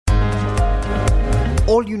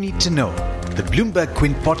all you need to know, the Bloomberg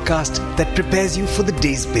Quint podcast that prepares you for the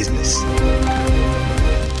day's business.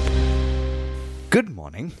 Good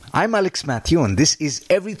morning, I'm Alex Matthew and this is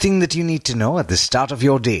everything that you need to know at the start of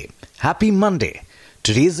your day. Happy Monday.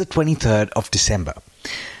 Today is the 23rd of December.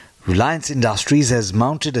 Reliance Industries has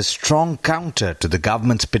mounted a strong counter to the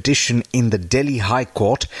government's petition in the Delhi High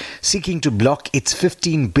Court seeking to block its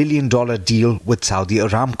 $15 billion deal with Saudi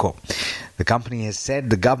Aramco. The company has said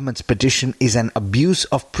the government's petition is an abuse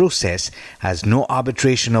of process as no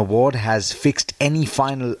arbitration award has fixed any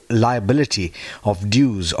final liability of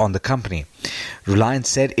dues on the company. Reliance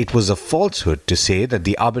said it was a falsehood to say that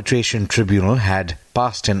the arbitration tribunal had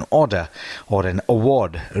passed an order or an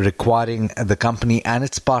award requiring the company and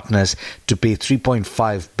its partners to pay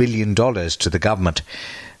 $3.5 billion to the government.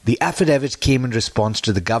 The affidavit came in response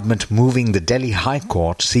to the government moving the Delhi High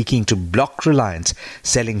Court seeking to block Reliance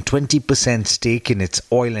selling 20% stake in its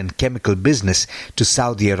oil and chemical business to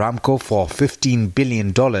Saudi Aramco for $15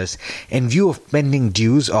 billion in view of pending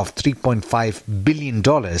dues of $3.5 billion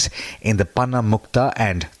in the Panna Mukta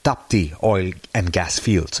and Tapti oil and gas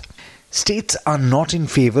fields. States are not in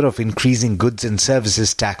favor of increasing goods and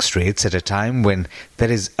services tax rates at a time when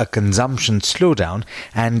there is a consumption slowdown,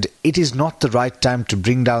 and it is not the right time to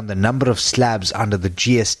bring down the number of slabs under the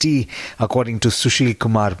GST, according to Sushil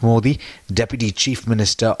Kumar Modi, Deputy Chief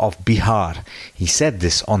Minister of Bihar. He said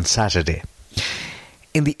this on Saturday.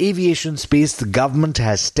 In the aviation space, the government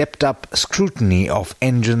has stepped up scrutiny of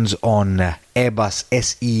engines on Airbus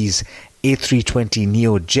SE's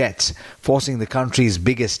A320neo jets, forcing the country's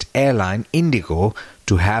biggest airline, Indigo,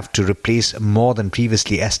 to have to replace more than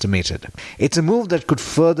previously estimated. It's a move that could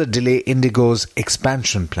further delay Indigo's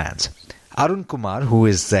expansion plans. Arun Kumar, who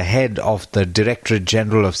is the head of the Directorate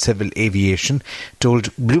General of Civil Aviation,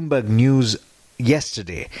 told Bloomberg News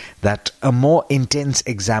yesterday that a more intense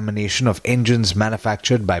examination of engines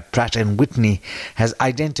manufactured by Pratt & Whitney has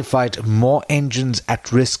identified more engines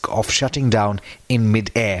at risk of shutting down in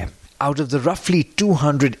mid-air. Out of the roughly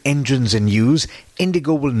 200 engines in use,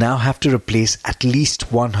 Indigo will now have to replace at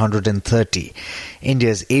least 130.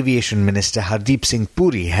 India's aviation minister Hardeep Singh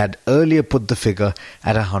Puri had earlier put the figure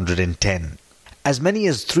at 110. As many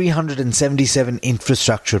as 377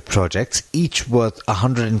 infrastructure projects, each worth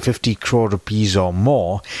 150 crore rupees or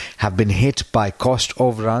more, have been hit by cost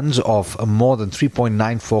overruns of more than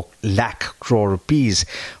 3.94 lakh crore rupees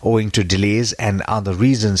owing to delays and other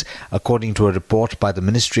reasons, according to a report by the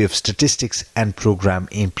Ministry of Statistics and Program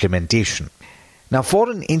Implementation. Now,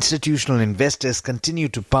 foreign institutional investors continue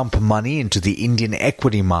to pump money into the Indian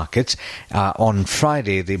equity markets. On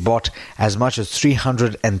Friday, they bought as much as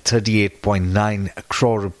 338.9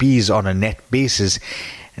 crore rupees on a net basis.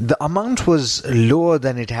 The amount was lower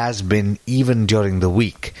than it has been even during the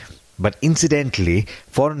week. But incidentally,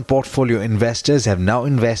 foreign portfolio investors have now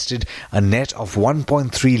invested a net of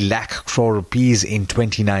 1.3 lakh crore rupees in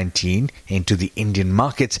 2019 into the Indian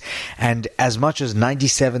markets, and as much as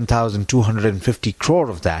 97,250 crore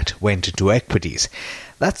of that went into equities.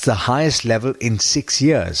 That's the highest level in 6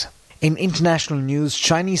 years. In international news,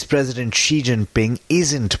 Chinese President Xi Jinping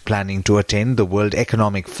isn't planning to attend the World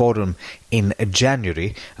Economic Forum in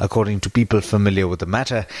January, according to people familiar with the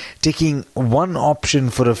matter, taking one option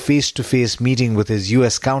for a face-to-face meeting with his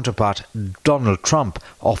US counterpart Donald Trump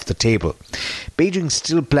off the table. Beijing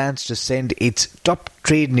still plans to send its top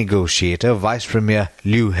trade negotiator, Vice Premier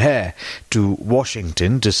Liu He, to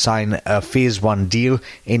Washington to sign a Phase 1 deal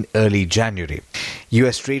in early January.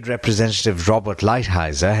 US Trade Representative Robert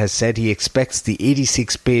Lighthizer has said he expects the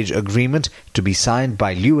 86-page agreement to be signed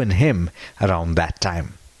by Liu and him around that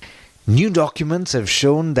time. New documents have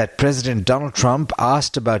shown that President Donald Trump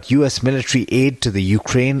asked about U.S. military aid to the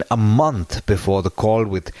Ukraine a month before the call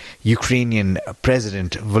with Ukrainian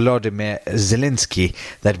President Volodymyr Zelensky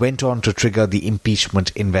that went on to trigger the impeachment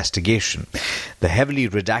investigation. The heavily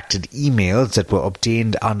redacted emails that were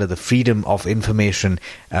obtained under the Freedom of Information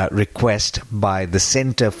request by the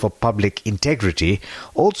Center for Public Integrity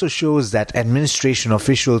also shows that administration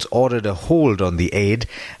officials ordered a hold on the aid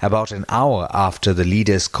about an hour after the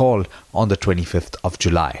leader's call on the 25th of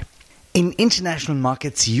July. In international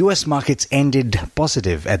markets, U.S. markets ended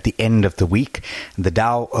positive at the end of the week. The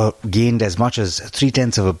Dow gained as much as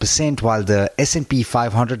 0.3%, while the S&P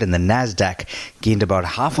 500 and the Nasdaq gained about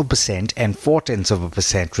 0.5% and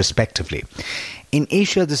 0.4% respectively. In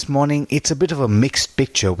Asia this morning, it's a bit of a mixed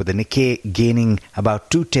picture, with the Nikkei gaining about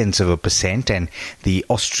 0.2% and the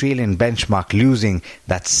Australian benchmark losing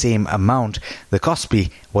that same amount. The Kospi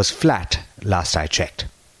was flat last I checked.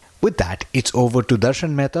 With that, it's over to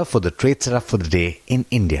Darshan Mehta for the trade setup for the day in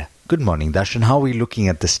India. Good morning, Darshan. How are we looking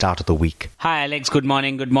at the start of the week? Hi, Alex. Good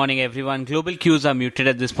morning. Good morning, everyone. Global cues are muted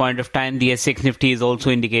at this point of time. The SX Nifty is also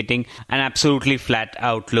indicating an absolutely flat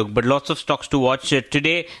outlook, but lots of stocks to watch.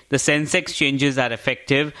 Today, the Sensex changes are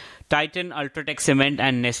effective. Titan, Ultratech Cement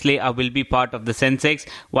and Nestle will be part of the Sensex,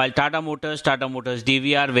 while Tata Motors,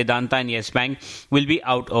 DVR, Vedanta and Yes Bank will be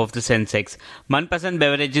out of the Sensex. Manpasand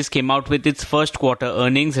Beverages came out with its first quarter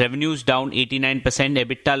earnings. Revenues down 89%,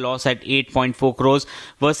 EBITDA loss at 8.4 crores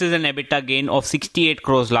versus an EBITDA gain of 68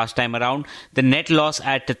 crores last time around. The net loss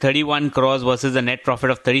at 31 crores versus a net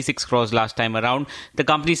profit of 36 crores last time around. The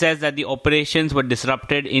company says that the operations were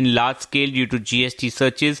disrupted in large scale due to GST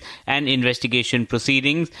searches and investigation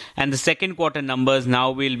proceedings. And the second quarter numbers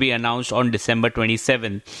now will be announced on December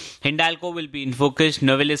 27. Hindalco will be in focus.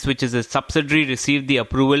 Novelis, which is a subsidiary, received the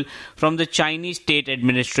approval from the Chinese State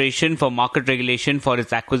Administration for market regulation for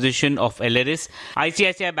its acquisition of Aleris.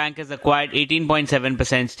 ICICI Bank has acquired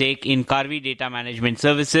 18.7% stake in Karvi Data Management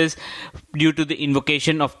Services due to the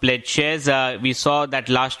invocation of pledged shares. We saw that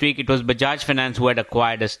last week it was Bajaj Finance who had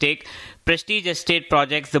acquired a stake. Prestige Estate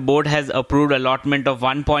Projects, the board has approved allotment of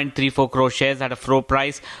 1.34 crore shares at a floor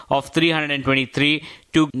price of 323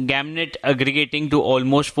 to Gamnet, aggregating to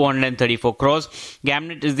almost 434 crores.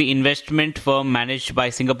 Gamnet is the investment firm managed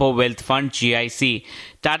by Singapore Wealth Fund, GIC.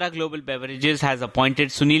 Tata Global Beverages has appointed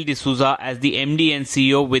Sunil D'Souza as the MD and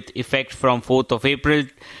CEO with effect from 4th of April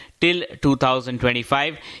till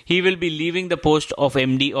 2025. He will be leaving the post of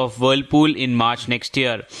MD of Whirlpool in March next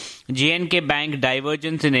year. J&K Bank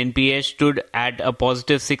divergence in NPA stood at a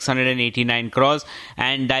positive 689 crores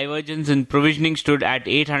and divergence in provisioning stood at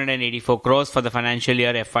 884 crores for the financial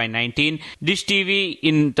year FY19. Dish TV,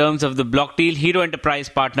 in terms of the block deal, Hero Enterprise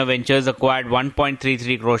Partner Ventures acquired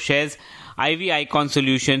 1.33 crore shares. IV Icon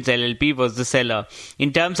Solutions LLP was the seller.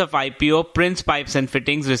 In terms of IPO, Prince Pipes and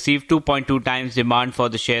Fittings received 2.2 times demand for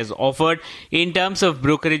the shares offered. In terms of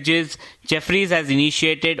brokerages, Jefferies has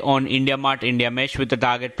initiated on IndiaMart India Mesh with a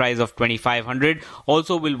target price of 2,500.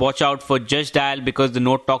 Also, we'll watch out for Just Dial because the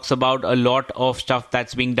note talks about a lot of stuff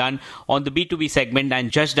that's being done on the B2B segment, and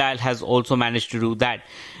Just Dial has also managed to do that.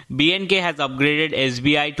 BNK has upgraded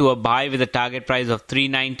SBI to a buy with a target price of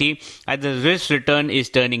 390 as the risk return is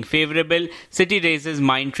turning favorable. Citi raises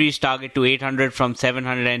Mindtree's target to 800 from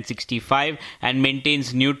 765 and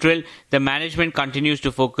maintains neutral. The management continues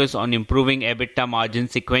to focus on improving EBITDA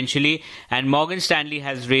margins sequentially, and Morgan Stanley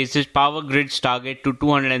has raised its Power Grid's target to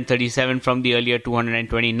 237 from the earlier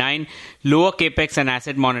 229. Lower capex and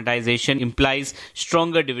asset monetization implies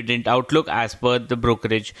stronger dividend outlook as per the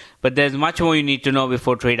brokerage. But there's much more you need to know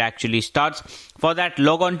before trade actually starts. For that,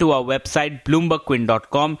 log on to our website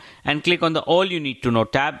bloombergquint.com and click on the All You Need to Know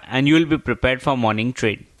tab and you will be prepared for morning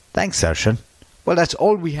trade. Thanks, Darshan. Well, that's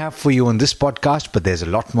all we have for you on this podcast, but there's a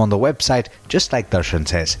lot more on the website, just like Darshan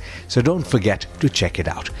says. So don't forget to check it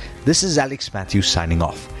out. This is Alex Matthews signing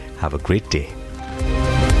off. Have a great day.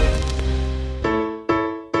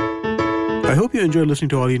 I hope you enjoyed listening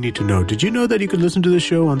to All You Need to Know. Did you know that you can listen to the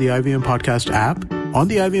show on the IVM Podcast app? On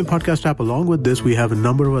the IVM Podcast app, along with this, we have a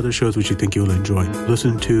number of other shows which you think you'll enjoy.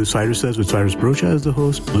 Listen to Cyrus Says with Cyrus Brocha as the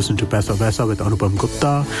host. Listen to Paisa Vaisa with Anupam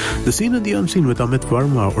Gupta. The Scene and the Unseen with Amit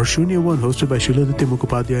Verma. Or Shunya One hosted by Shiladitya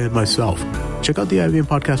Mukhopadhyay and myself. Check out the IVM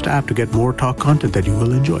Podcast app to get more talk content that you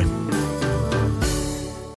will enjoy.